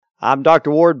I'm Dr.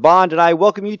 Ward Bond, and I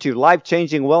welcome you to Life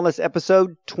Changing Wellness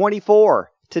episode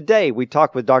 24. Today, we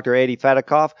talk with Dr. Eddie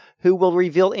Fedikoff, who will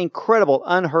reveal incredible,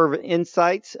 unheard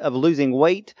insights of losing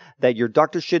weight that your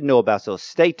doctor should know about. So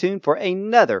stay tuned for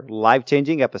another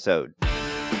life-changing episode.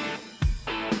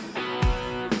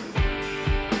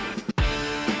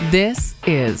 This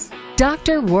is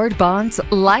Dr. Ward Bond's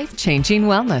Life Changing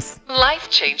Wellness. Life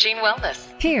Changing Wellness.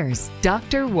 Here's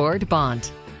Dr. Ward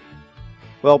Bond.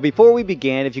 Well, before we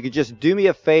begin, if you could just do me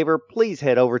a favor, please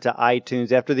head over to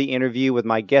iTunes after the interview with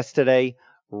my guest today.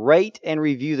 Rate and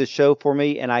review the show for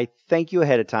me, and I thank you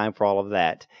ahead of time for all of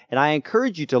that. And I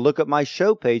encourage you to look up my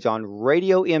show page on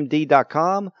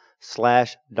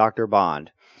radiomd.com/Dr.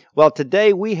 Bond. Well,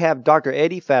 today we have Dr.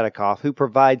 Eddie Fedikoff, who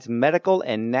provides medical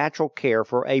and natural care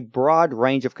for a broad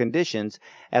range of conditions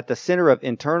at the Center of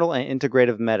Internal and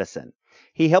Integrative Medicine.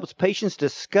 He helps patients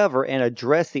discover and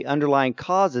address the underlying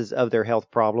causes of their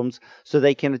health problems so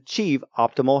they can achieve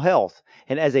optimal health.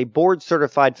 And as a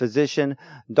board-certified physician,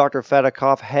 Dr.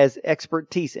 Fedikoff has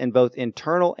expertise in both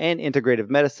internal and integrative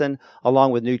medicine,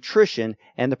 along with nutrition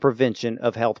and the prevention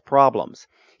of health problems.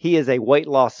 He is a weight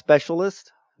loss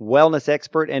specialist, wellness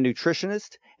expert, and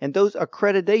nutritionist, and those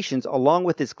accreditations, along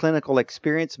with his clinical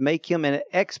experience, make him an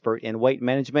expert in weight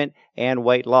management and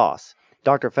weight loss.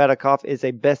 Dr. Fedikoff is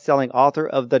a best-selling author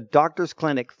of the Doctor's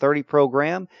Clinic 30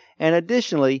 program, and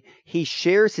additionally, he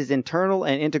shares his internal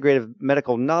and integrative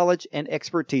medical knowledge and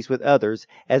expertise with others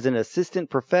as an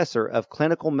assistant professor of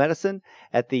clinical medicine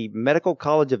at the Medical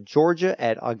College of Georgia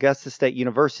at Augusta State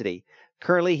University.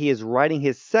 Currently, he is writing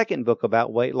his second book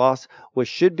about weight loss, which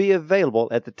should be available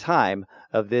at the time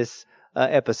of this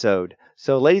episode.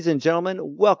 So, ladies and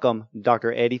gentlemen, welcome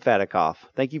Dr. Eddie Fedikoff.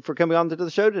 Thank you for coming on to the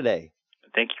show today.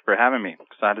 Thank you for having me.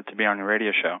 Excited to be on your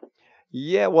radio show.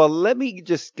 Yeah, well, let me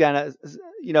just kind of,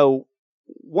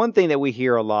 one thing that we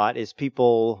hear a lot is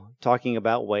people talking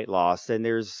about weight loss, and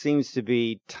there seems to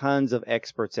be tons of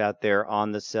experts out there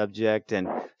on the subject and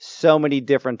so many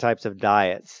different types of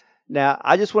diets. Now,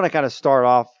 I just want to kind of start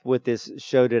off with this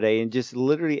show today and just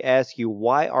literally ask you,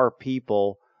 why are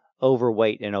people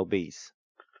overweight and obese?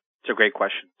 It's a great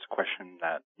question. It's a question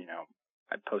that,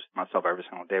 I post myself every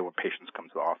single day when patients come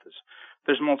to the office.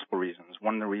 There's multiple reasons.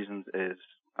 One of the reasons is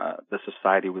the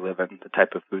society we live in, the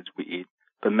type of foods we eat.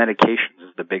 But medications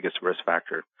is the biggest risk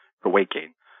factor for weight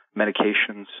gain.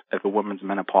 Medications, if a woman's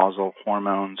menopausal,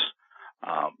 hormones,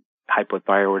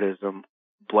 hypothyroidism,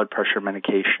 blood pressure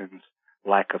medications,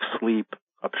 lack of sleep,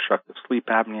 obstructive sleep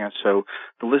apnea. So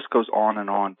the list goes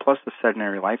on, plus the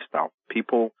sedentary lifestyle.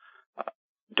 People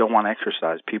don't want to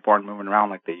exercise. People aren't moving around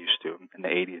like they used to in the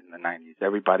 80s and the 90s.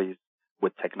 Everybody's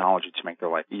with technology to make their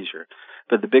life easier.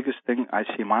 But the biggest thing I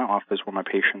see in my office where my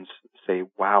patients say,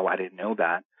 wow, I didn't know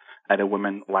that. I had a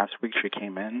woman last week, she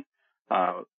came in,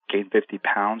 gained 50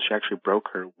 pounds. She actually broke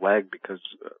her leg because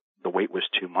the weight was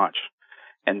too much.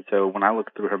 And so when I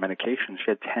looked through her medications, she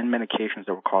had 10 medications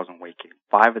that were causing weight gain,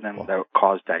 5 of them that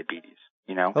caused diabetes.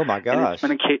 Oh my gosh.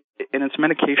 And it's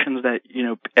medications that,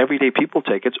 everyday people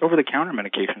take. It's over-the-counter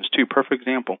medications too. Perfect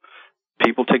example.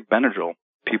 People take Benadryl.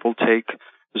 People take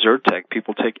Zyrtec.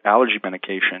 People take allergy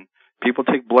medication. People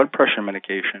take blood pressure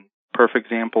medication. Perfect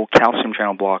example, calcium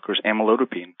channel blockers,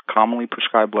 amlodipine, commonly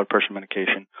prescribed blood pressure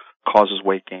medication, causes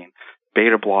weight gain.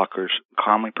 Beta blockers,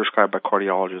 commonly prescribed by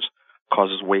cardiologists,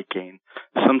 causes weight gain.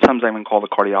 Sometimes I even call the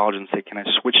cardiologist and say, can I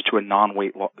switch to a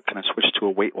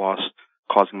weight loss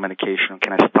causing medication?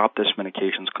 Can I stop this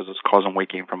medication because it's causing weight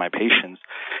gain for my patients?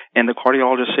 And the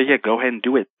cardiologists say, yeah, go ahead and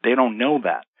do it. They don't know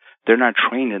that. They're not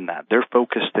trained in that. They're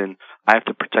focused in, I have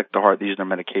to protect the heart. These are their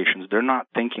medications. They're not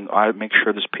thinking, I make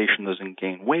sure this patient doesn't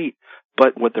gain weight.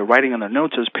 But what they're writing in their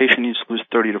notes is patient needs to lose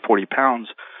 30 to 40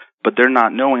 pounds, but they're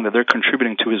not knowing that they're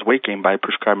contributing to his weight gain by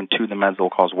prescribing 2 of the meds that will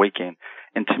cause weight gain.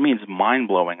 And to me, it's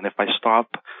mind-blowing. And if I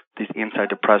stop these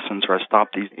antidepressants or I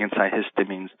stop these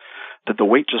antihistamines, that the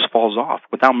weight just falls off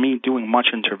without me doing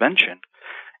much intervention.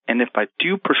 And if I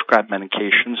do prescribe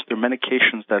medications, they're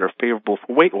medications that are favorable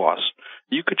for weight loss.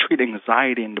 You could treat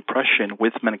anxiety and depression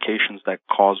with medications that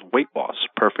cause weight loss.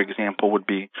 Perfect example would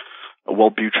be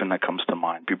Wellbutrin that comes to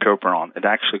mind, bupropion. It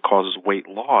actually causes weight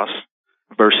loss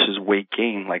versus weight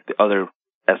gain like the other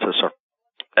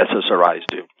SSRIs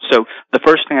do. So the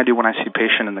first thing I do when I see a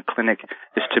patient in the clinic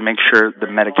is to make sure the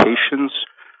medications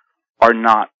are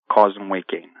not causing weight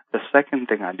gain. The second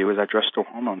thing I do is I address their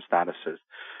hormone statuses.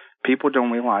 People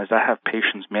don't realize I have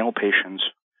patients, male patients,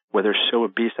 where they're so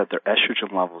obese that their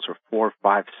estrogen levels are 400,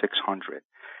 500, 600.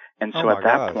 And so at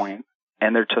that point,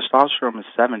 and their testosterone is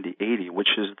 70, 80,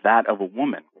 which is that of a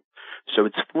woman. So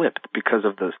it's flipped because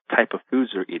of the type of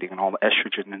foods they're eating and all the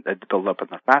estrogen that build up in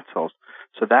their fat cells.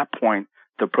 So at that point,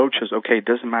 the approach is, okay, it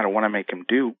doesn't matter what I make him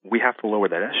do. We have to lower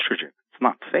that estrogen. It's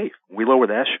not safe. We lower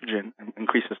the estrogen and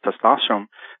increases testosterone.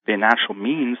 The natural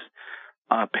means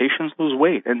patients lose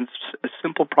weight. And it's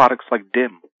simple products like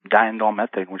DIM, diindol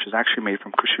methane, which is actually made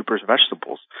from cruciferous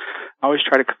vegetables. I always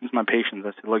try to convince my patients,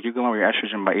 I say, look, you can lower your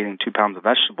estrogen by eating 2 pounds of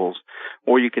vegetables,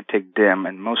 or you could take DIM,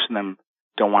 and most of them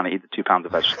don't want to eat the 2 pounds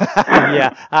of vegetables.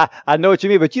 Yeah, I know what you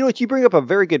mean. But you know what? You bring up a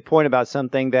very good point about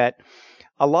something that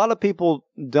a lot of people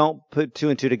don't put 2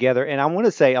 and 2 together. And I want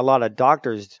to say a lot of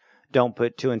doctors don't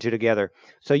put 2 and 2 together.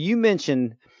 So you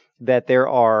mentioned that there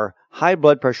are high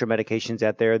blood pressure medications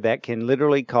out there that can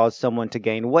literally cause someone to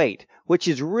gain weight, which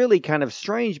is really kind of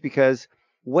strange because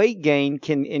weight gain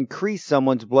can increase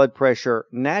someone's blood pressure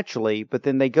naturally, but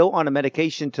then they go on a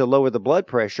medication to lower the blood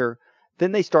pressure,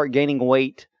 then they start gaining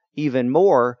weight even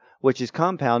more, which is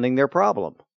compounding their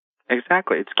problem.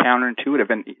 Exactly. It's counterintuitive.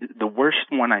 And the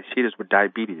worst one I see is with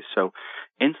diabetes. So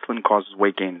insulin causes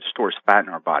weight gain and stores fat in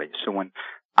our body. So when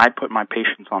I put my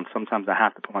patients on, sometimes I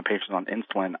have to put my patients on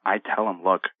insulin, I tell them,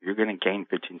 look, you're going to gain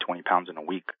 15, 20 pounds in a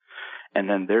week. And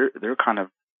then they're kind of,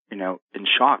 in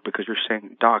shock because you're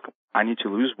saying, doc, I need to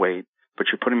lose weight, but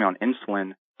you're putting me on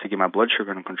insulin to get my blood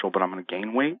sugar under control, but I'm going to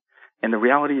gain weight. And the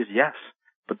reality is yes.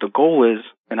 But the goal is,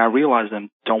 and I realize then,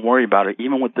 don't worry about it.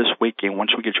 Even with this weight gain,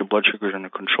 once we get your blood sugars under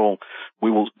control, we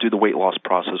will do the weight loss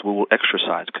process. We will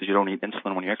exercise because you don't need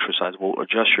insulin when you exercise. We'll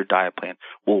adjust your diet plan.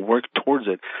 We'll work towards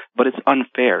it. But it's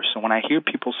unfair. So when I hear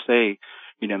people say,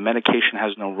 medication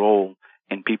has no role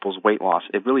in people's weight loss,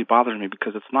 it really bothers me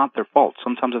because it's not their fault.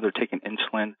 Sometimes if they're taking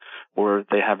insulin or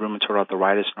they have rheumatoid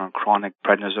arthritis or chronic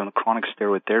prednisone, chronic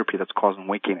steroid therapy that's causing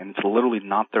weight gain, and it's literally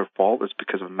not their fault. It's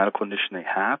because of a medical condition they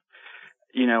have.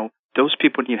 Those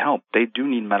people need help. They do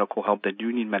need medical help. They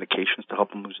do need medications to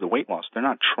help them lose the weight loss. They're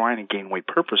not trying to gain weight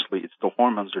purposely. It's the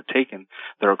hormones they're taking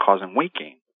that are causing weight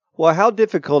gain. Well, how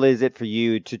difficult is it for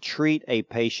you to treat a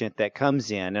patient that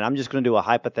comes in, and I'm just going to do a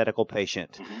hypothetical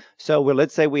patient. Mm-hmm. So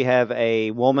let's say we have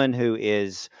a woman who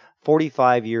is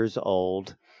 45 years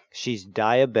old. She's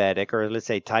diabetic, or let's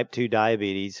say type 2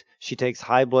 diabetes. She takes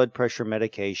high blood pressure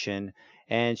medication,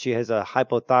 and she has a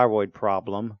hypothyroid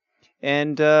problem.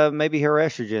 And maybe her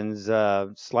estrogen's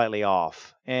slightly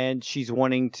off, and she's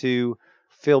wanting to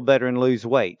feel better and lose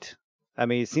weight. I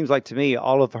mean, it seems like to me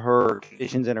all of her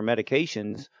conditions and her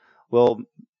medications will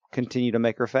continue to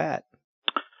make her fat.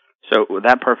 So with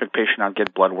that perfect patient, I'd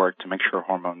get blood work to make sure her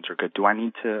hormones are good.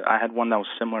 I had one that was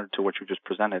similar to what you just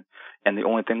presented, and the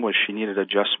only thing was she needed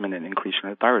adjustment and increase in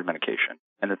her thyroid medication.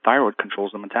 And the thyroid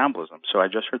controls the metabolism. So I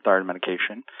adjust her thyroid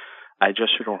medication. I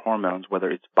adjusted her hormones, whether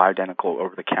it's bioidentical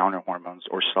over-the-counter hormones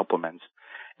or supplements,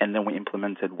 and then we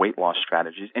implemented weight loss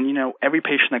strategies. And, every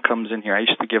patient that comes in here, I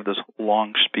used to give this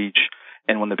long speech,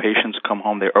 and when the patients come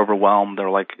home, they're overwhelmed.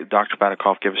 They're like, Dr.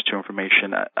 Fedikoff, give us too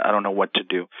information. I don't know what to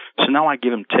do. So now I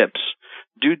give them tips.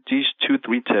 Do these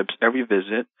 2-3 tips every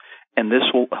visit, and this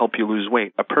will help you lose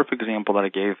weight. A perfect example that I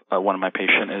gave one of my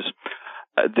patients is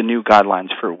the new guidelines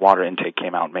for water intake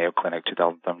came out in Mayo Clinic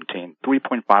 2017.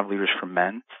 3.5 liters for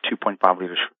men, 2.5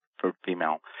 liters for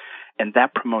female. And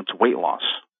that promotes weight loss.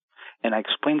 And I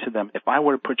explained to them, if I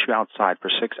were to put you outside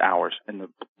for 6 hours in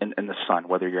the sun,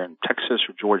 whether you're in Texas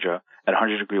or Georgia at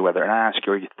 100-degree weather, and I ask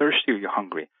you, are you thirsty or are you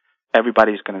hungry?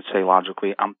 Everybody's going to say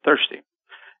logically, I'm thirsty.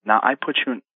 Now, I put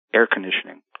you in air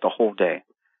conditioning the whole day,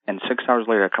 and 6 hours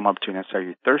later I come up to you and I say, are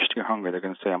you thirsty or hungry? They're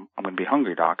going to say, I'm going to be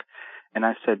hungry, doc. And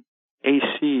I said,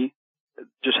 AC,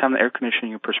 just having the air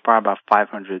conditioning, you perspire about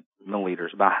 500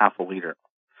 milliliters, about half a liter.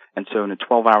 And so in a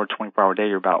 12-hour, 24-hour day,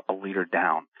 you're about a liter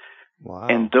down. Wow.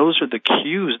 And those are the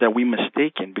cues that we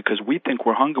mistaken because we think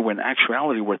we're hungry when in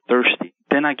actuality we're thirsty.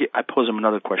 Then I pose them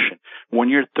another question. When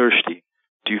you're thirsty,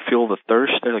 do you feel the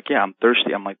thirst? They're like, yeah, I'm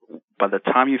thirsty. I'm like, by the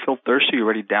time you feel thirsty, you're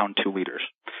already down 2 liters.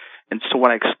 And so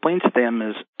what I explain to them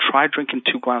is try drinking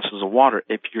 2 glasses of water.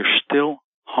 If you're still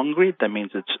hungry, that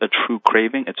means it's a true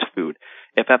craving. It's food.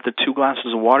 If after 2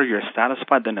 glasses of water you're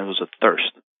satisfied, then it was a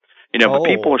thirst. But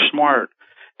people are smart.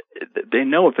 They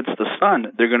know if it's the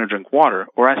sun, they're going to drink water.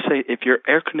 Or I say, if your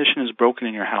air conditioner is broken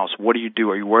in your house, what do?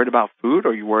 Are you worried about food or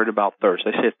are you worried about thirst?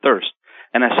 They say thirst.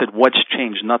 And I said, what's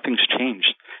changed? Nothing's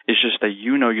changed. It's just that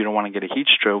you don't want to get a heat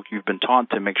stroke. You've been taught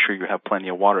to make sure you have plenty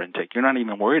of water intake. You're not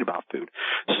even worried about food.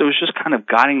 So it's just kind of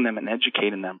guiding them and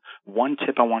educating them. One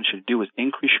tip I want you to do is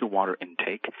increase your water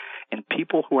intake. And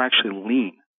people who are actually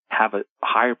lean have a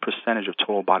higher percentage of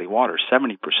total body water,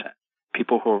 70%.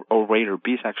 People who are overweight or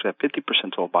obese actually have 50%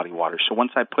 total body water. So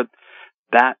once I put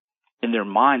that in their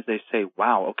minds, they say,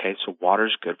 wow, okay, so water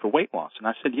is good for weight loss. And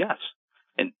I said, yes.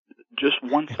 And just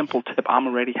one simple tip, I'm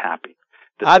already happy.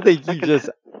 I think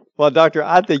well, doctor,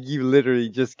 I think you literally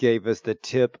just gave us the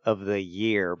tip of the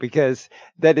year, because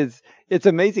it's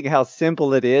amazing how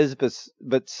simple it is,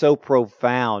 but so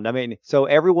profound. I mean, so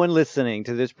everyone listening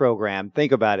to this program,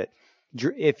 think about it.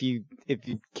 If you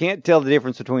can't tell the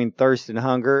difference between thirst and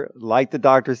hunger, like the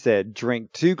doctor said,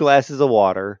 drink 2 glasses of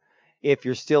water. If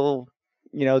you're still,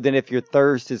 then if your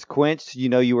thirst is quenched,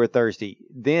 you were thirsty.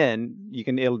 Then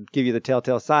it'll give you the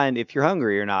telltale sign if you're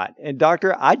hungry or not. And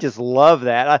doctor, I just love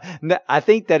that. I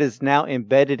think that is now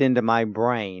embedded into my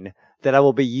brain, that I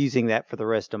will be using that for the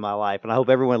rest of my life. And I hope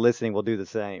everyone listening will do the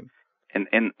same. And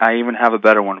I even have a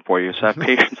better one for you. So I have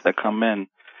patients that come in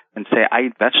and say, I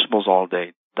eat vegetables all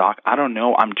day. Doc, I don't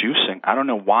know. I'm juicing. I don't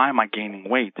know. Why am I gaining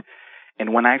weight?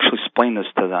 And when I actually explain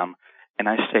this to them, and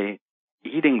I say,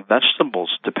 eating vegetables,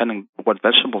 depending what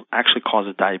vegetables, actually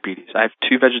causes diabetes. I have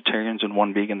 2 vegetarians and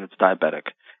 1 vegan that's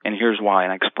diabetic. And here's why.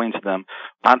 And I explain to them,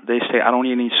 they say, I don't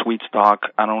eat any sweets, Doc.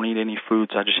 I don't eat any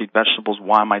fruits. I just eat vegetables.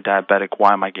 Why am I diabetic?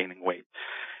 Why am I gaining weight?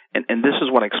 And this is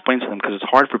what I explain to them, because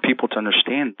it's hard for people to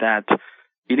understand that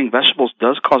eating vegetables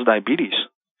does cause diabetes,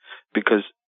 because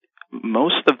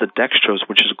most of the dextrose,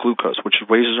 which is glucose, which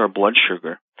raises our blood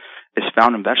sugar, is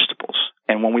found in vegetables.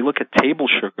 And when we look at table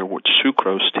sugar, which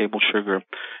sucrose, table sugar,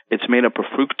 it's made up of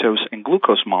fructose and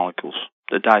glucose molecules,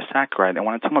 the disaccharide. And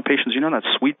when I tell my patients, that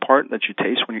sweet part that you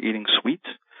taste when you're eating sweets?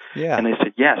 Yeah. And they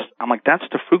said, yes. I'm like, that's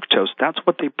the fructose. That's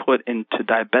what they put into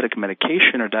diabetic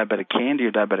medication or diabetic candy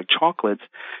or diabetic chocolates,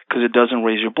 because it doesn't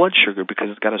raise your blood sugar, because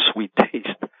it's got a sweet taste.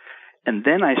 And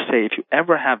then I say,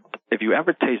 if you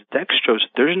ever taste dextrose,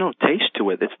 there's no taste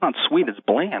to it. It's not sweet. It's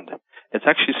bland. It's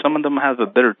actually, some of them have a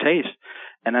bitter taste.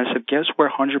 And I said, guess where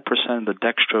 100% of the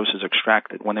dextrose is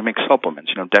extracted when they make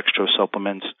supplements, dextrose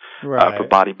supplements right. For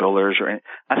bodybuilders.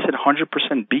 I said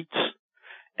 100% beets.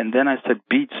 And then I said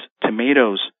beets,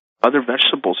 tomatoes, other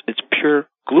vegetables. It's pure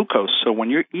glucose. So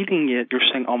when you're eating it, you're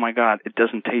saying, oh my God, it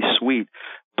doesn't taste sweet.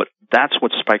 But that's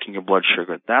what's spiking your blood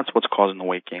sugar. That's what's causing the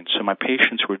weight gain. So my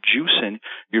patients who are juicing,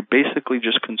 you're basically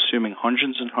just consuming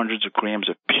hundreds and hundreds of grams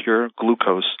of pure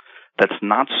glucose that's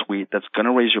not sweet, that's going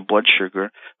to raise your blood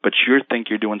sugar, but you think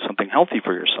you're doing something healthy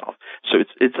for yourself. So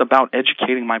it's about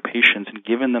educating my patients and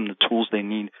giving them the tools they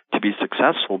need to be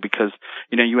successful, because,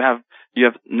 you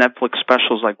have Netflix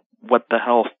specials like What the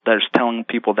Health that's telling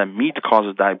people that meat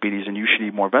causes diabetes and you should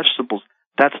eat more vegetables.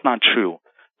 That's not true.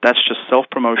 That's just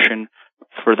self-promotion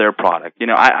for their product.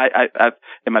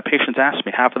 And my patients ask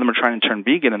me, half of them are trying to turn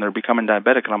vegan and they're becoming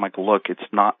diabetic, and I'm like, look, it's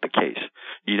not the case.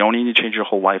 You don't need to change your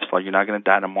whole lifestyle. You're not going to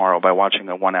die tomorrow by watching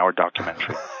a 1-hour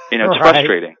documentary. It's right.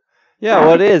 frustrating. Yeah,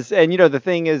 well, it is. And the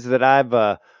thing is that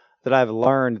I've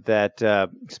learned that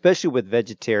especially with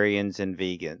vegetarians and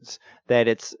vegans, that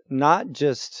it's not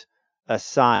just a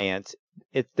science.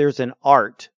 There's an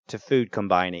art to food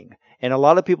combining. And a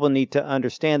lot of people need to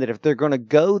understand that if they're going to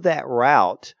go that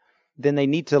route, then they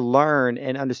need to learn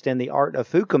and understand the art of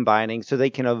food combining so they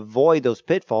can avoid those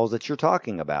pitfalls that you're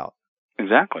talking about.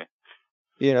 Exactly.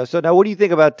 So now what do you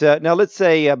think about, now let's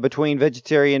say between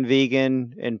vegetarian,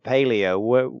 vegan, and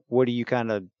paleo, what do you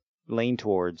kind of lean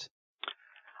towards?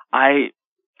 I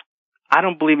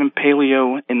don't believe in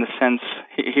paleo in the sense,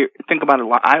 here, think about it.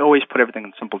 I always put everything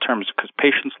in simple terms because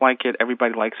patients like it,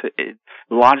 everybody likes it.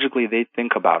 Logically, they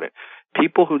think about it.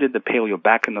 People who did the paleo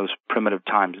back in those primitive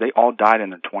times, they all died in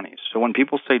their 20s. So when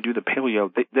people say do the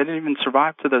paleo, they didn't even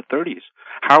survive to their 30s.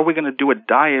 How are we going to do a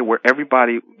diet where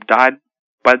everybody died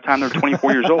by the time they're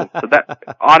 24 years old? So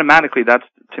that automatically,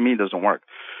 to me, doesn't work.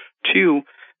 2,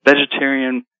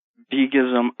 vegetarian,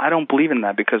 veganism, I don't believe in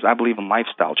that because I believe in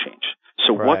lifestyle change.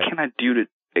 So right. What can I do to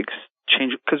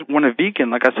change? Because when a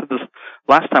vegan, like I said this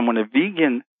last time, when a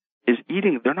vegan is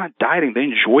eating, they're not dieting. They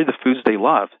enjoy the foods they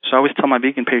love. So I always tell my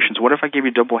vegan patients, what if I gave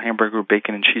you double hamburger with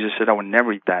bacon and cheese? I said, I would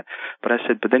never eat that. But I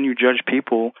said, but then you judge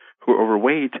people who are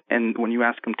overweight, and when you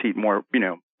ask them to eat more,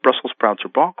 Brussels sprouts or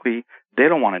broccoli, they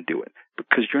don't want to do it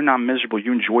because you're not miserable.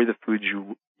 You enjoy the foods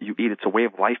you eat. It's a way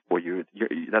of life for you.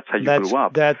 That's how you grew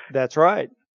up. That's right.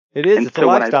 It is. It's a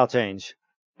lifestyle change.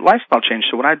 Lifestyle change.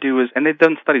 So what I do is, and they've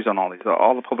done studies on all these,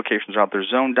 all the publications are out there,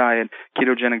 zone diet,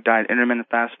 ketogenic diet, intermittent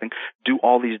fasting. Do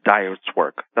all these diets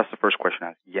work? That's the first question I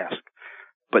ask. Yes.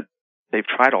 But they've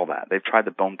tried all that. They've tried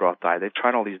the bone broth diet. They've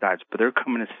tried all these diets, but they're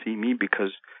coming to see me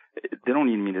because they don't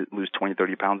need me to lose 20,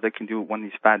 30 pounds. They can do one of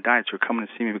these fat diets. They're coming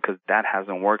to see me because that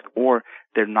hasn't worked or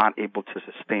they're not able to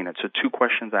sustain it. So 2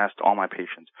 questions I asked all my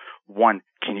patients. 1,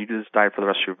 can you do this diet for the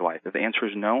rest of your life? If the answer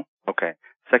is no, okay.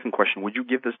 Second question, would you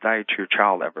give this diet to your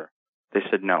child ever? They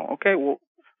said no. Okay, well,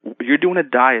 you're doing a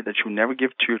diet that you would never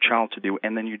give to your child to do,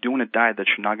 and then you're doing a diet that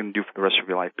you're not going to do for the rest of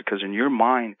your life because in your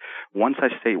mind, once I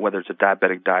say whether it's a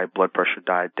diabetic diet, blood pressure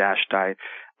diet, DASH diet,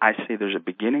 I say there's a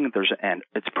beginning, there's an end.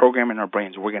 It's programmed in our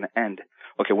brains. We're going to end.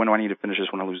 Okay, when do I need to finish this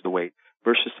when I lose the weight?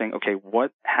 Versus saying, okay,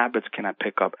 what habits can I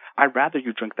pick up? I'd rather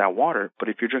you drink that water, but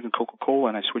if you're drinking Coca-Cola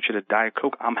and I switch you to Diet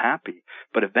Coke, I'm happy.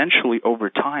 But eventually, over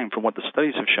time, from what the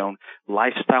studies have shown,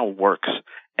 lifestyle works.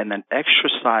 And then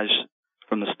exercise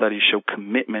from the studies show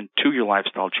commitment to your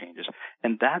lifestyle changes.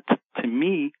 And that, to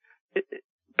me,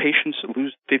 patients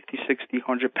lose 50, 60,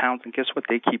 100 pounds, and guess what?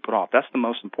 They keep it off. That's the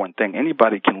most important thing.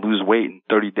 Anybody can lose weight in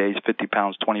 30 days, 50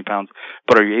 pounds, 20 pounds,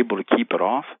 but are you able to keep it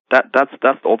off? That's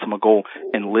the ultimate goal,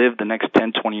 and live the next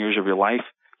 10, 20 years of your life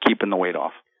keeping the weight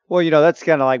off. Well, that's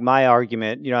kind of like my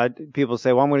argument. People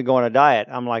say, well, I'm going to go on a diet.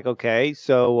 I'm like, okay,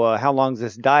 so how long is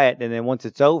this diet? And then once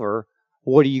it's over,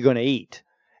 what are you going to eat?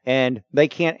 And they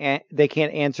can't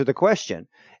answer the question.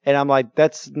 And I'm like,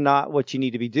 that's not what you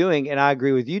need to be doing. And I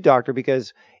agree with you, doctor,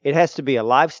 because it has to be a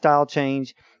lifestyle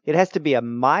change. It has to be a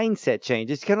mindset change.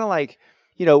 It's kind of like,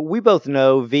 we both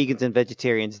know vegans and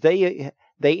vegetarians, they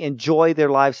enjoy their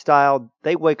lifestyle.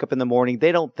 They wake up in the morning.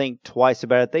 They don't think twice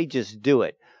about it. They just do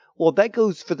it. Well, that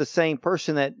goes for the same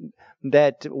person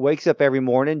that wakes up every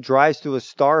morning, drives through a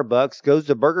Starbucks, goes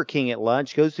to Burger King at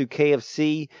lunch, goes to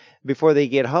KFC before they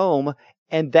get home.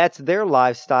 And that's their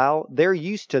lifestyle. They're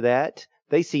used to that.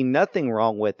 They see nothing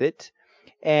wrong with it.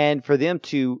 And for them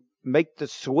to make the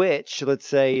switch, let's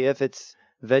say if it's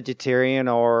vegetarian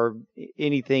or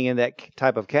anything in that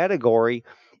type of category,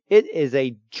 it is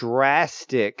a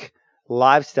drastic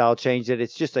lifestyle change that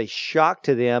it's just a shock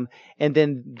to them. And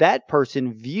then that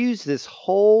person views this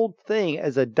whole thing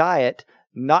as a diet,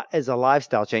 not as a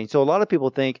lifestyle change. So a lot of people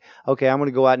think, okay, I'm going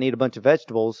to go out and eat a bunch of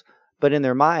vegetables. But in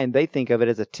their mind, they think of it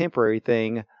as a temporary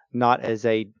thing, not as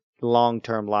a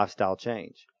long-term lifestyle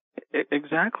change.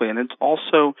 Exactly. And it's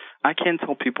also, I can't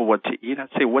tell people what to eat. I'd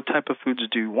say, what type of foods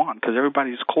do you want? Because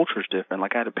everybody's culture is different.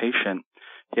 Like I had a patient,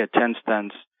 he had 10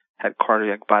 stents, had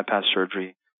cardiac bypass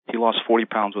surgery. He lost 40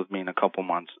 pounds with me in a couple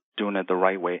months, doing it the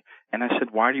right way. And I said,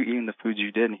 why are you eating the foods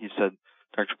you did? And he said,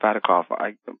 Dr. Fedikoff,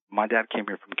 my dad came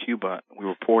here from Cuba. We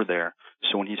were poor there.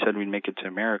 So when he said we'd make it to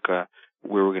America,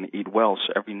 we were going to eat well.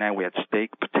 So every night we had steak,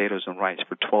 potatoes, and rice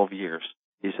for 12 years.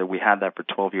 He said, we had that for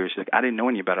 12 years. He's like, I didn't know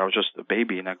any better. I was just a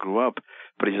baby and I grew up.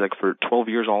 But he's like, for 12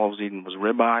 years, all I was eating was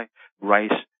ribeye, rice,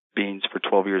 beans for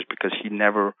 12 years because he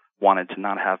never wanted to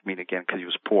not have meat again because he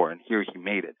was poor. And here he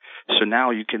made it. So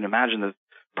now you can imagine the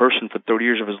person for 30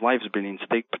 years of his life has been eating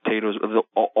steak, potatoes,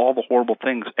 all the horrible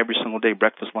things every single day,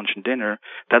 breakfast, lunch, and dinner.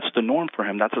 That's the norm for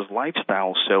him. That's his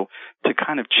lifestyle. So to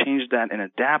kind of change that and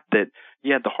adapt it,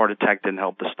 yeah, the heart attack didn't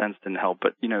help, the stents didn't help,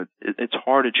 but, it's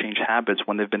hard to change habits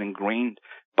when they've been ingrained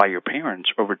by your parents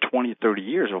over 20, 30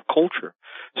 years of culture.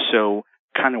 So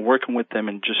kind of working with them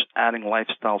and just adding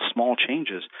lifestyle small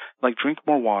changes, like drink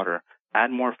more water,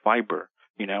 add more fiber.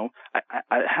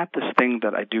 I have this thing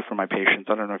that I do for my patients.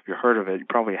 I don't know if you heard of it. You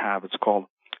probably have. It's called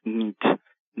NEAT,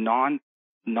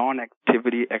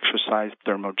 non-activity exercise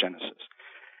thermogenesis.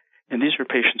 And these are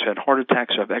patients who had heart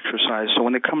attacks, who have exercise. So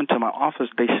when they come into my office,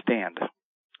 they stand.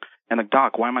 And like,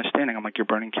 doc, why am I standing? I'm like, you're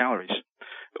burning calories.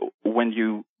 When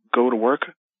you go to work,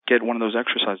 get one of those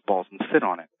exercise balls and sit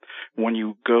on it. When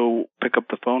you go pick up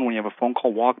the phone, when you have a phone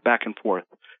call, walk back and forth.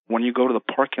 When you go to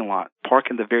the parking lot, park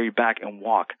in the very back and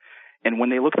walk. And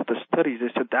when they looked at the studies,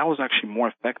 they said that was actually more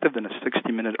effective than a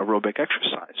 60-minute aerobic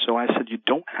exercise. So I said, you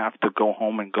don't have to go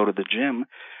home and go to the gym,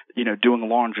 doing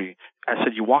laundry. I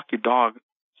said, you walk your dog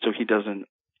so he doesn't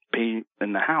pee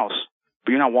in the house,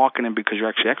 but you're not walking him because you're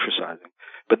actually exercising.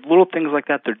 But little things like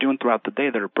that they're doing throughout the day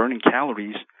that are burning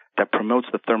calories, that promotes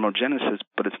the thermogenesis,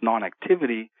 but it's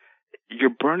non-activity. You're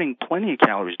burning plenty of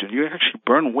calories, dude. You actually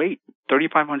burn weight.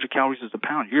 3,500 calories is a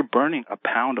pound. You're burning a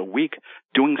pound a week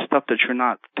doing stuff that you're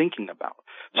not thinking about,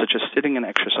 such as sitting in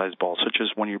exercise balls, such as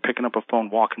when you're picking up a phone,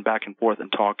 walking back and forth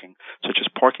and talking, such as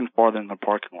parking farther in the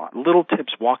parking lot. Little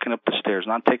tips, walking up the stairs,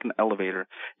 not taking the elevator.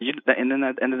 And then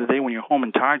at the end of the day, when you're home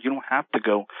and tired, you don't have to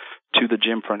go to the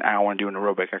gym for an hour and do an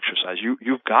aerobic exercise.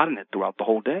 You've gotten it throughout the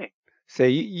whole day. So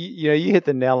you hit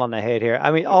the nail on the head here.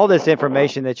 I mean, all this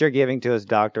information that you're giving to us,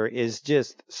 doctor, is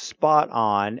just spot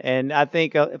on. And I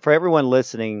think for everyone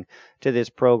listening to this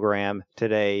program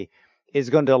today is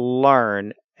going to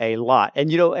learn a lot.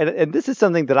 And, and this is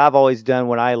something that I've always done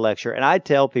when I lecture. And I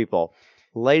tell people,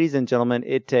 ladies and gentlemen,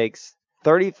 it takes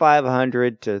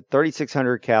 3,500 to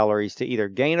 3,600 calories to either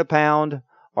gain a pound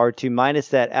or to minus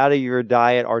that out of your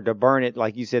diet or to burn it,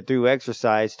 like you said, through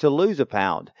exercise to lose a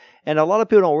pound. And a lot of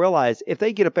people don't realize if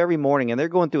they get up every morning and they're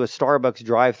going through a Starbucks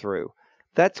drive-through,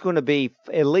 that's going to be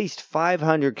at least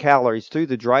 500 calories through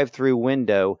the drive-through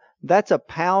window. That's a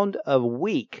pound a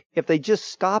week. If they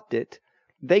just stopped it,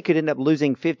 they could end up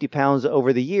losing 50 pounds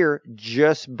over the year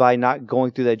just by not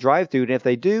going through that drive-through. And if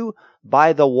they do,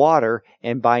 buy the water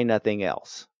and buy nothing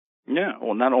else. Yeah,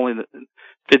 well, not only the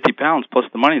 50 pounds plus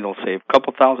the money they'll save, a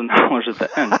couple $1,000s at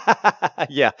the end.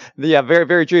 Yeah, very,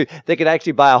 very true. They could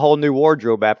actually buy a whole new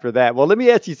wardrobe after that. Well, let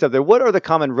me ask you something. What are the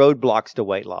common roadblocks to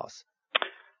weight loss?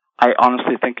 I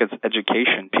honestly think it's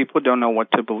education. People don't know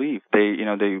what to believe.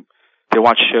 They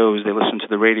watch shows, they listen to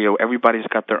the radio. Everybody's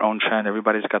got their own trend.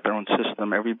 Everybody's got their own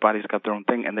system. Everybody's got their own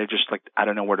thing, and they're just like, I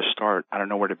don't know where to start. I don't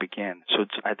know where to begin. So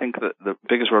I think the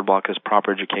biggest roadblock is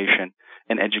proper education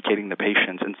and educating the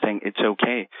patients and saying it's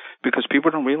okay, because people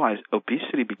don't realize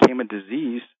obesity became a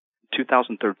disease.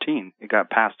 2013, it got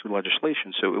passed through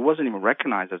legislation, so it wasn't even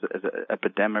recognized as an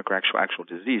epidemic or actual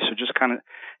disease. So just kind of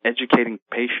educating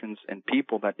patients and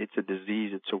people that it's a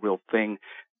disease, it's a real thing.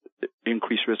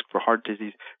 Increased risk for heart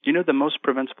disease. You know, the most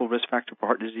preventable risk factor for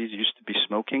heart disease used to be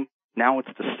smoking. Now it's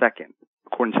the second,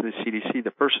 according to the CDC.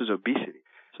 The first is obesity.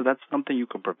 So that's something you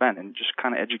can prevent, and just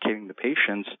kind of educating the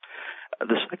patients.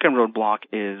 The second roadblock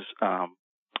is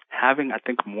having, I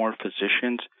think, more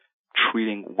physicians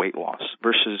treating weight loss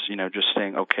versus, just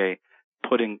saying, okay,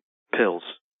 putting pills.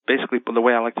 Basically, the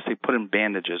way I like to say, putting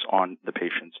bandages on the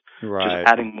patients. Right.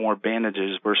 Just adding more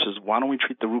bandages versus why don't we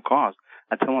treat the root cause?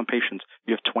 I tell my patients,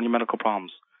 you have 20 medical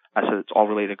problems. I said it's all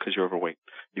related because you're overweight.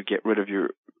 You get rid of your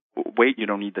weight, you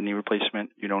don't need the knee replacement,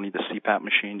 you don't need the CPAP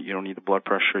machine, you don't need the blood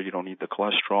pressure, you don't need the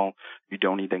cholesterol, you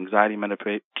don't need the anxiety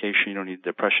medication, you don't need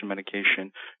depression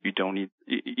medication, you don't need,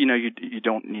 you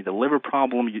don't need the liver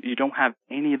problem, you don't have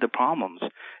any of the problems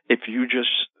if you just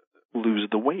lose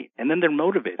the weight. And then they're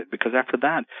motivated, because after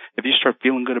that, if you start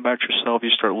feeling good about yourself, you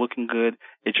start looking good,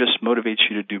 it just motivates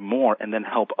you to do more and then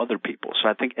help other people. So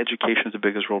I think education is the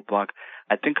biggest roadblock.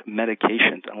 I think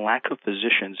medications and lack of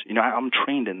physicians, I'm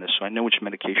trained in this, so I know which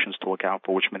medications to look out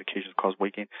for, which medications cause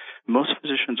weight gain. Most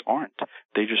physicians aren't.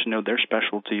 They just know their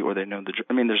specialty, or they know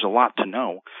there's a lot to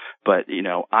know, but,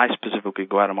 I specifically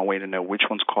go out of my way to know which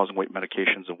ones cause weight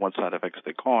medications and what side effects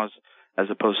they cause, as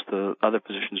opposed to other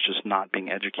physicians just not being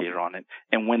educated on it.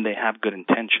 And when they have good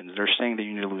intentions, they're saying that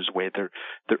you need to lose weight, they're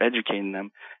educating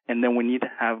them. And then we need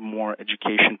to have more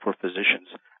education for physicians.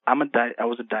 I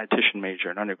was a dietitian major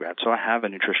in undergrad, so I have a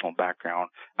nutritional background.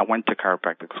 I went to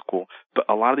chiropractic school. But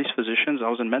a lot of these physicians, I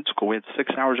was in med school, we had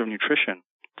 6 hours of nutrition.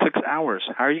 6 hours.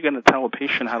 How are you going to tell a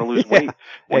patient how to lose weight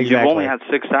when you've only had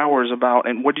 6 hours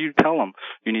and what do you tell them?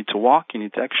 You need to walk, you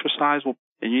need to exercise,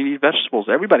 and you need vegetables.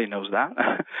 Everybody knows that.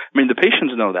 The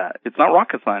patients know that. It's not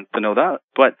rocket science to know that,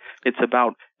 but it's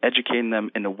about educating them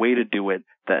in a way to do it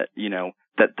that,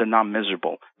 that they're not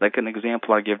miserable. Like an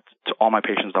example I give to all my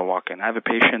patients that walk in. I have a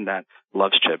patient that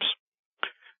loves chips.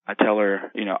 I tell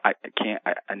her,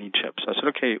 I need chips. I said,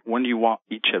 okay, when do you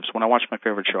eat chips? When I watch my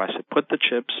favorite show, I said, put the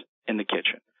chips in the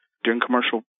kitchen. During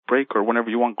commercial break or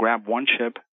whenever you want, grab one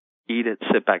chip, eat it,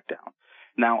 sit back down.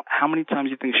 Now, how many times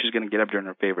do you think she's going to get up during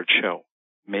her favorite show?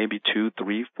 Maybe 2,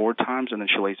 3, 4 times, and then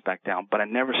she lays back down. But I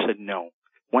never said no.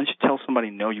 Once you tell somebody,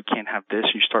 no, you can't have this,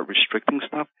 you start restricting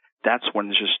stuff, that's when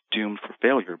it's just doomed for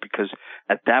failure, because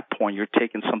at that point, you're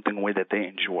taking something away that they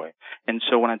enjoy. And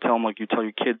so when I tell them, like, you tell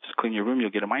your kids to clean your room,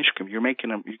 you'll get them ice cream. You're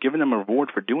giving them a reward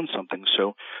for doing something.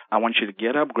 So I want you to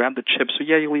get up, grab the chips. So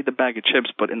yeah, you'll eat the bag of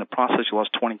chips, but in the process, you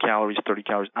lost 20 calories, 30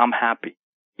 calories. I'm happy,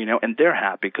 and they're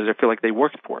happy because they feel like they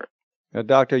worked for it. Now,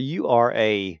 doctor, you are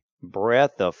a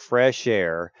breath of fresh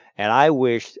air, and I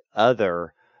wish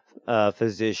other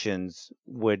physicians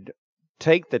would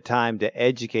take the time to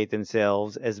educate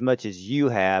themselves as much as you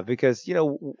have, because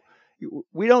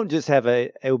we don't just have an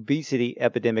obesity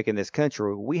epidemic in this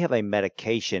country, we have a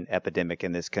medication epidemic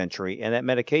in this country. And that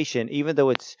medication, even though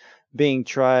it's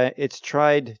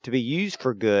tried to be used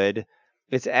for good,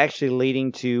 it's actually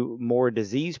leading to more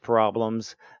disease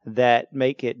problems that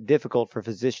make it difficult for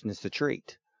physicians to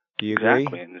treat. Do you agree?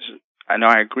 Exactly. I know,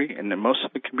 I agree. And most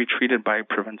of it can be treated by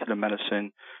preventative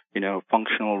medicine,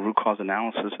 functional root cause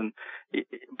analysis.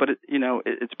 But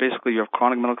it's basically you have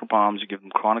chronic medical problems, you give them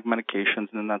chronic medications,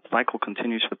 and then that cycle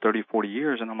continues for 30, 40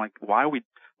 years. And I'm like, why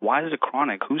is it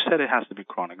chronic? Who said it has to be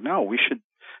chronic? No, we should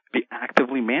be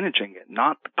actively managing it,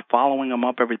 not following them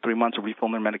up every 3 months,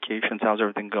 refilling their medications. How's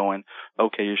everything going?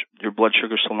 Okay, your blood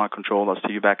sugar's still not controlled. I'll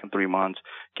see you back in 3 months.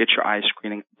 Get your eye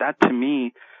screening. That, to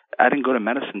me, I didn't go to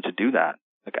medicine to do that.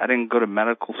 Like, I didn't go to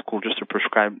medical school just to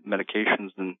prescribe medications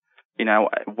and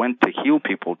went to heal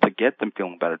people, to get them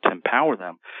feeling better, to empower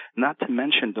them. Not to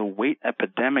mention the weight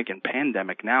epidemic and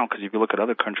pandemic now, because if you look at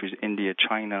other countries, India,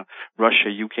 China, Russia,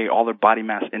 UK, all their body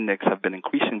mass index have been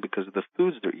increasing because of the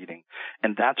foods they're eating.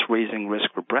 And that's raising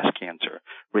risk for breast cancer,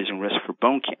 raising risk for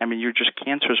bone cancer. I mean,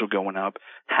 cancers are going up.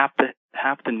 Half the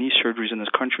knee surgeries in this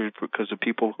country because of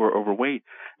people who are overweight.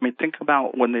 I mean, think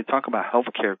about when they talk about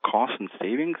healthcare costs and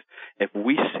savings. If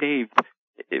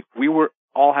we were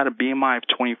all had a BMI of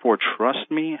 24,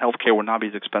 trust me, healthcare would not be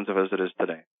as expensive as it is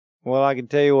today. Well, I can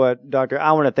tell you what, Doctor,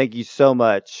 I want to thank you so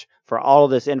much for all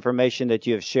of this information that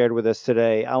you have shared with us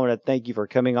today. I want to thank you for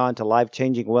coming on to Life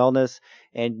Changing Wellness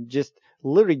and just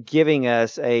literally giving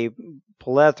us a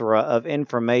plethora of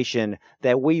information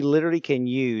that we literally can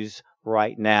use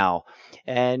right now.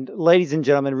 And ladies and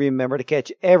gentlemen, remember to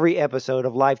catch every episode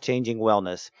of Life Changing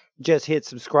Wellness. Just hit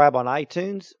subscribe on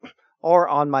iTunes or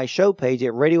on my show page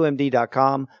at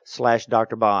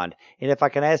radiomd.com/Dr. Bond. And if I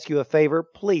can ask you a favor,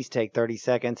 please take 30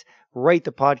 seconds, rate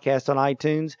the podcast on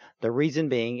iTunes. The reason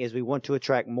being is we want to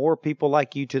attract more people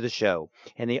like you to the show.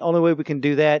 And the only way we can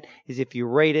do that is if you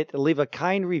rate it, leave a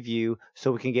kind review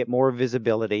so we can get more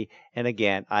visibility. And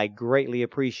again, I greatly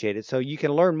appreciate it. So you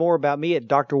can learn more about me at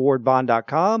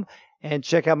drwardbond.com and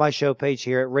check out my show page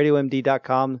here at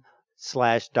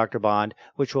radiomd.com/Dr. Bond,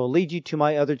 which will lead you to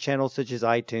my other channels such as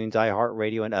iTunes,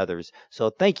 iHeartRadio, and others. So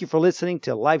thank you for listening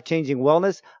to Life Changing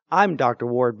Wellness. I'm Dr.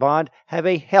 Ward Bond. Have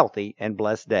a healthy and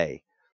blessed day.